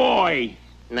eating you, boy?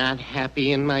 Not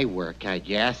happy in my work, I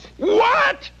guess.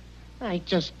 What? I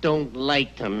just don't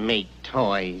like to make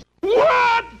toys.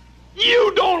 What?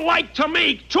 You don't like to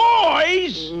make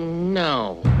toys?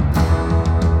 No.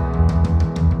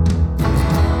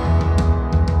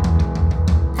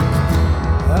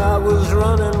 I was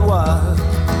running wild.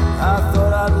 I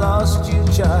thought I'd lost you,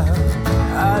 child.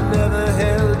 I never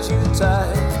held you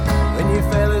tight when you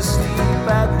fell asleep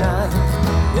at night.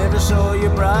 Never saw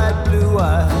your bright blue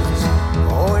eyes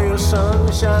or your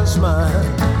sunshine smile.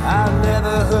 I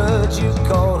never heard you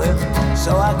calling,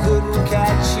 so I couldn't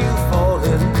catch you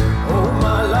falling. Oh,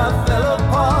 my life fell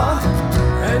apart,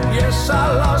 and yes, I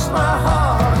lost my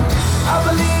heart. I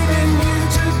believe in you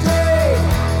today.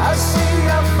 I see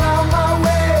I found my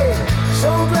way. So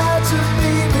glad to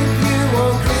be with you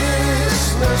on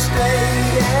Christmas Day.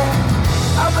 Yeah,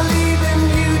 I believe in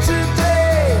you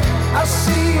today. I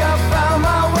see I found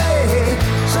my way.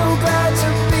 So glad to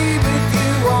be with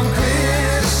you on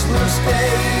Christmas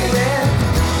Day. Yeah.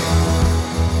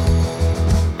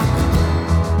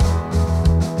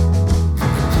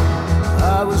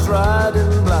 I was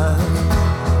riding blind,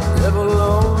 devil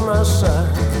on my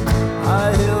side.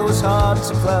 High hill was hard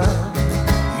to climb.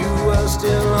 You were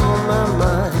still on my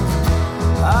mind.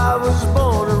 I was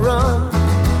born to run,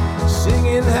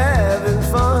 singing, having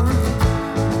fun.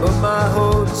 But my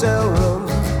hotel room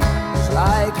was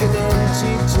like an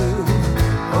empty tomb.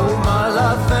 Oh, my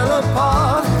life fell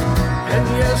apart, and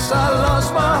yes, I lost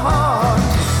my heart.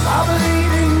 I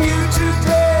believe in you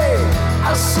today.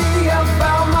 I see I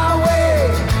found my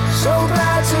way. So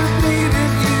glad to be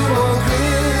with you on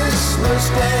Christmas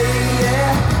Day.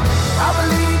 Yeah, I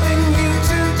believe in you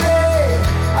today.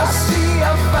 I see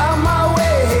I found my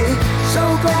way. So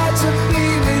glad to be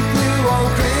with you on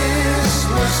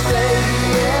Christmas Day.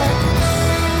 Yeah,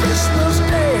 Christmas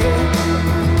Day.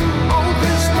 On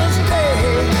Christmas Day.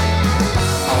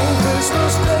 On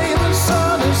Christmas Day the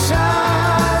sun is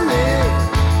shining.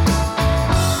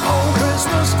 On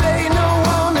Christmas Day no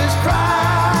one is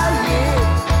crying.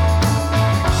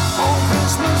 On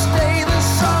Christmas Day the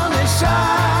sun is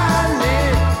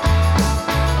shining.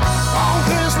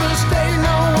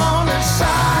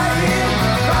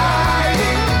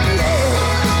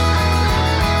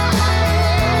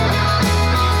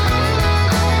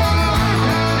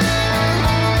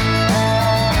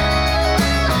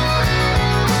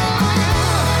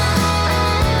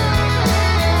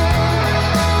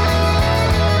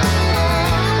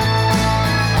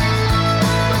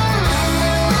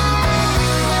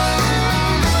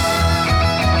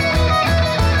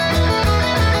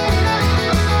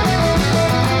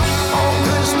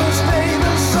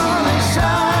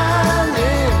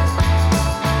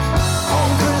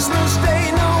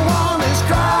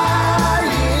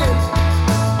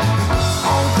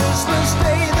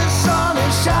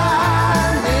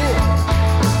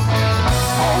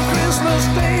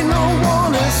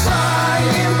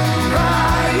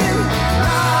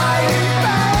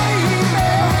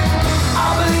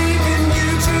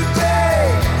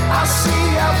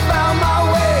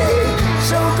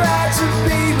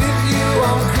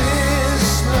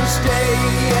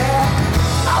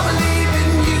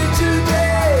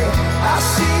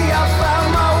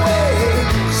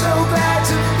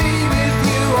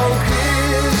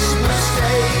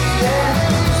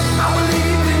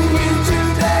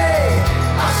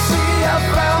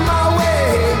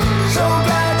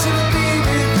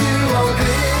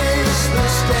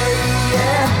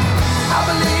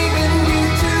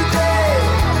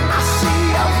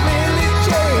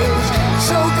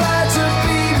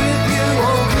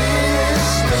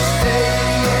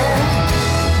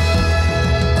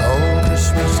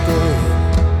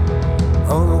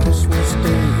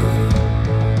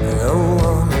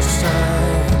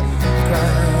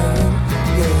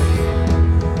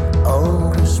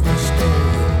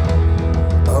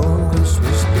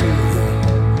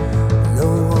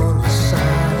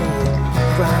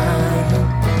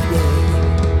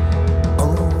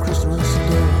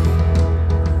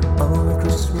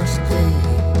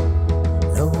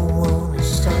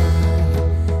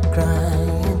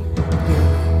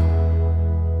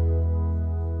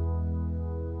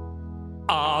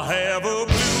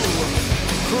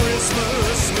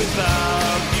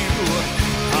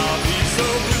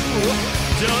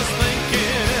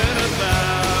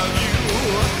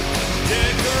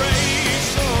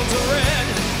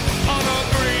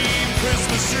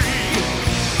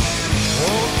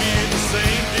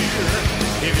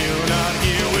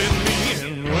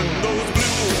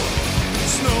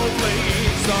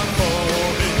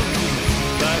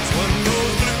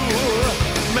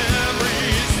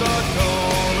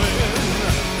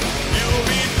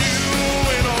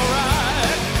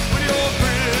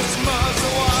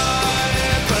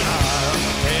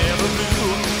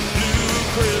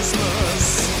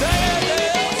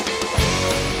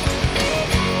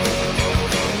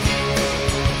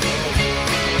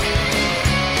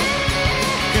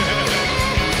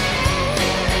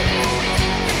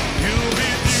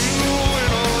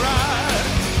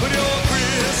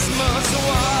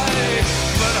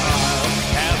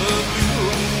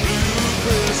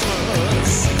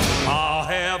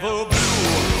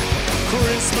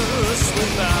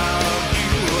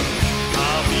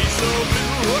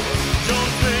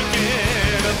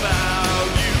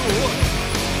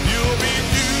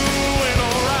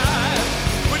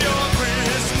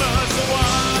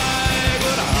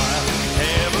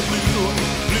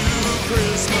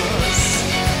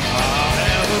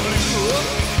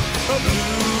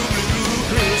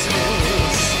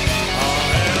 Christmas. I'll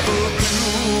have a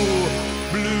blue,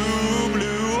 blue,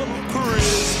 blue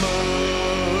Christmas.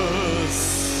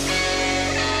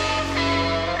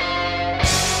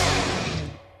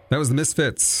 That was the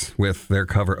Misfits with their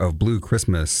cover of Blue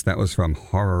Christmas. That was from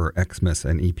Horror Xmas,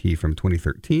 an EP from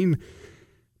 2013.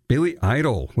 Billy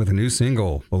Idol with a new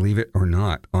single, Believe It or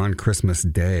Not, on Christmas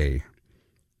Day.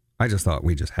 I just thought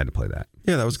we just had to play that.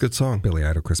 Yeah, that was a good song. Billy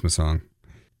Idol Christmas song.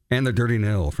 And the Dirty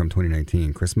Nil from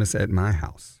 2019, Christmas at My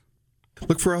House.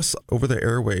 Look for us over the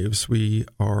airwaves. We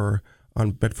are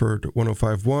on Bedford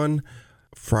 105.1,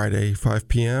 Friday 5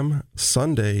 p.m.,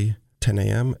 Sunday 10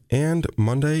 a.m., and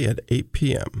Monday at 8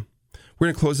 p.m. We're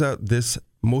going to close out this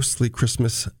mostly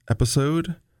Christmas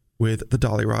episode with the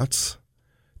Dolly Rots.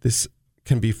 This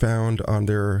can be found on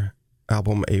their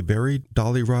album A Very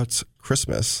Dolly Rots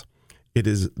Christmas. It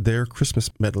is their Christmas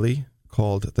medley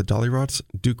called The Dolly Rots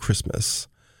Do Christmas.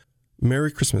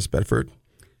 Merry Christmas, Bedford.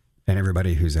 And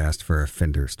everybody who's asked for a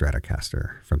Fender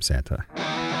Stratocaster from Santa.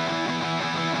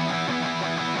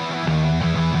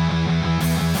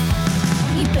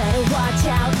 You better watch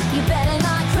out, you better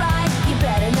not cry, you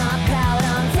better not pout,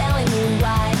 I'm telling you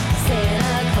why.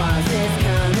 Santa Claus is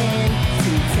coming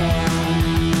to town.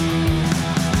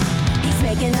 He's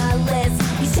making a list,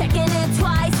 he's checking it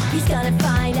twice, he's gonna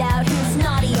find out who's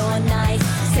naughty or nice.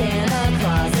 Santa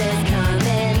Claus is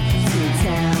coming to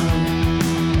town.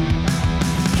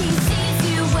 He sees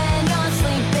you when you're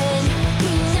sleeping,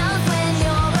 he knows when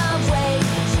you're awake,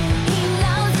 he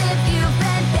knows if you've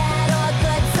been bad or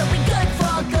good, so be good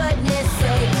for goodness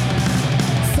sake.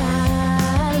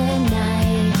 Silent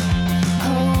night,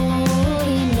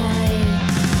 holy night,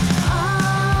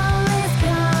 all is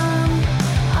calm,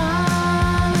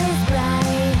 all is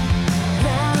bright,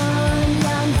 round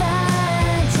young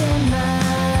virgin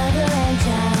mother and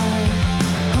child,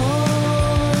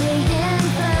 holy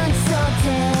infant so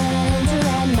tender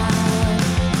and mild,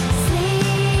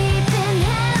 sleep in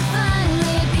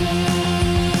heavenly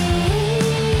peace,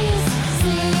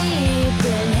 sleep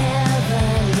in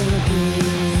heavenly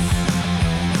peace.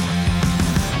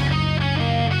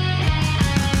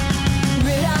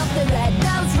 Rudolph the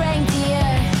red-nosed reindeer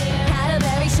had a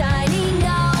very shiny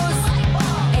nose,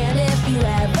 and if you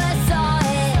ever saw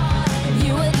it,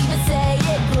 you would even say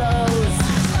it glows.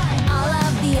 All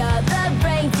of the other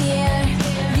reindeer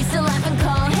used to laugh and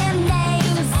call him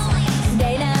names.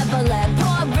 They never let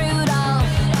poor Rudolph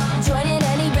join in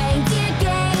any reindeer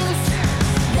games.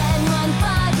 Then one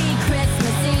foggy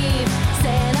Christmas Eve,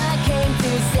 Santa came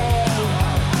to say,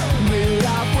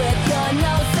 Rudolph, with your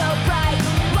nose so bright,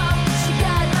 won't you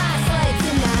guide my sleigh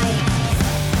tonight?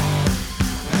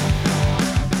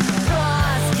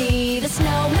 Frosty the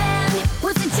snowman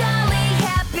was a jolly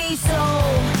happy soul,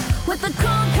 with a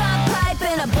corncob pipe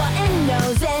and a button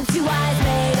nose and two eyes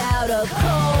made out of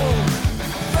coal.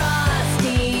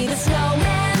 Frosty the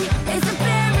snowman is a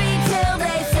fairy tale,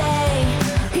 they say.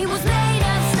 He was made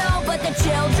of snow, but the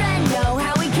children know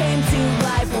how he came to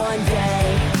life one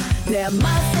day. There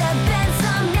must have been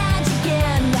some magic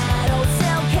in that old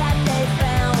silk hat they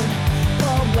found,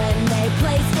 for when they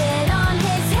placed it on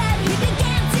his head, he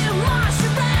began to march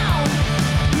around.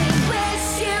 We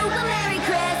wish you a Merry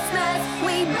Christmas,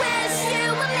 we wish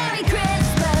you a Merry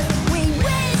Christmas, we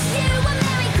wish you a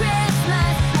Merry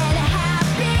Christmas and a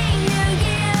Happy New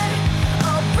Year.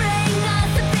 Oh, bring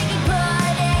us a figgy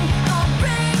pudding, oh,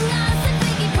 bring us a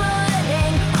figgy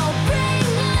pudding, oh, bring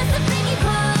us a figgy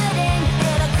pudding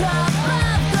and a cup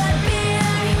of good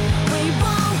beer. We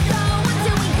won't go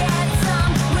until we get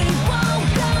some, we won't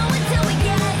go until we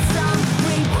get some,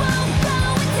 we won't go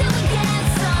until we get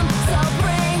some, so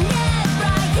bring it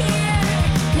right here.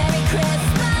 Merry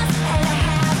Christmas and a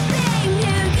Happy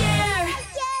New Year.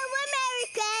 Merry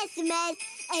Christmas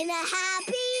and a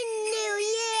Happy New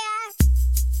Year.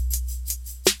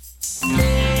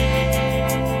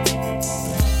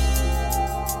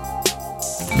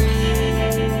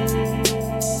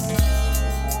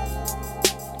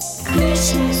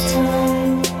 Christmas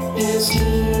time is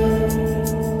here.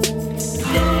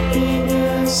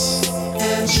 Happiness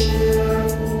and cheer.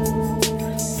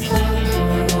 Clap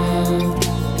around,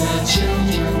 the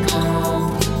children call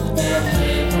their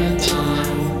favorite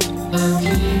time of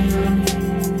year.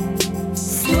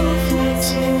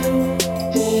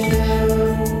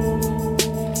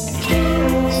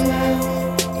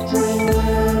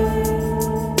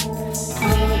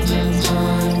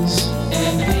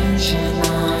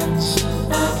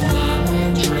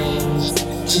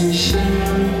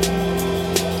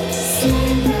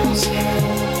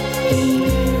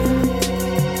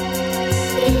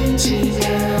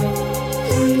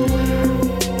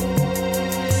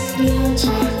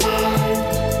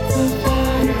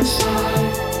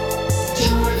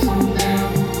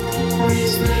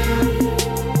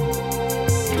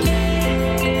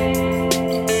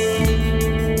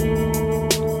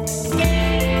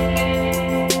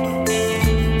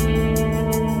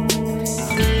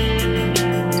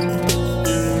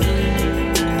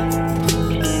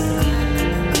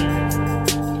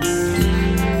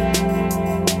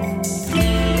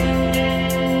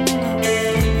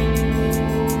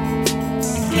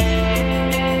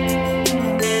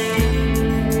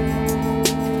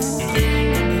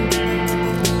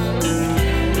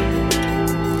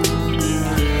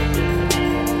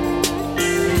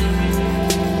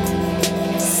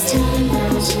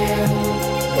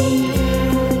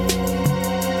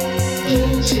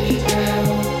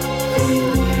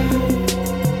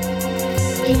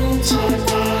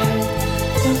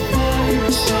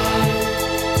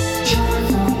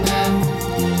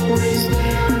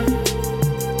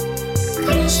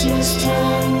 Christmas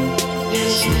time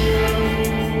is here.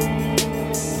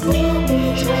 We'll be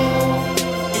drowned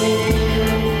in you.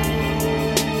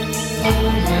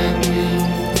 All that we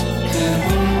can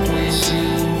always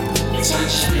do,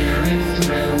 such spirit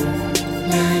through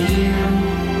the year.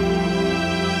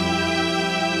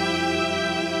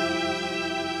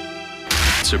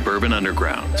 Suburban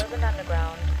Underground. Suburban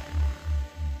Underground.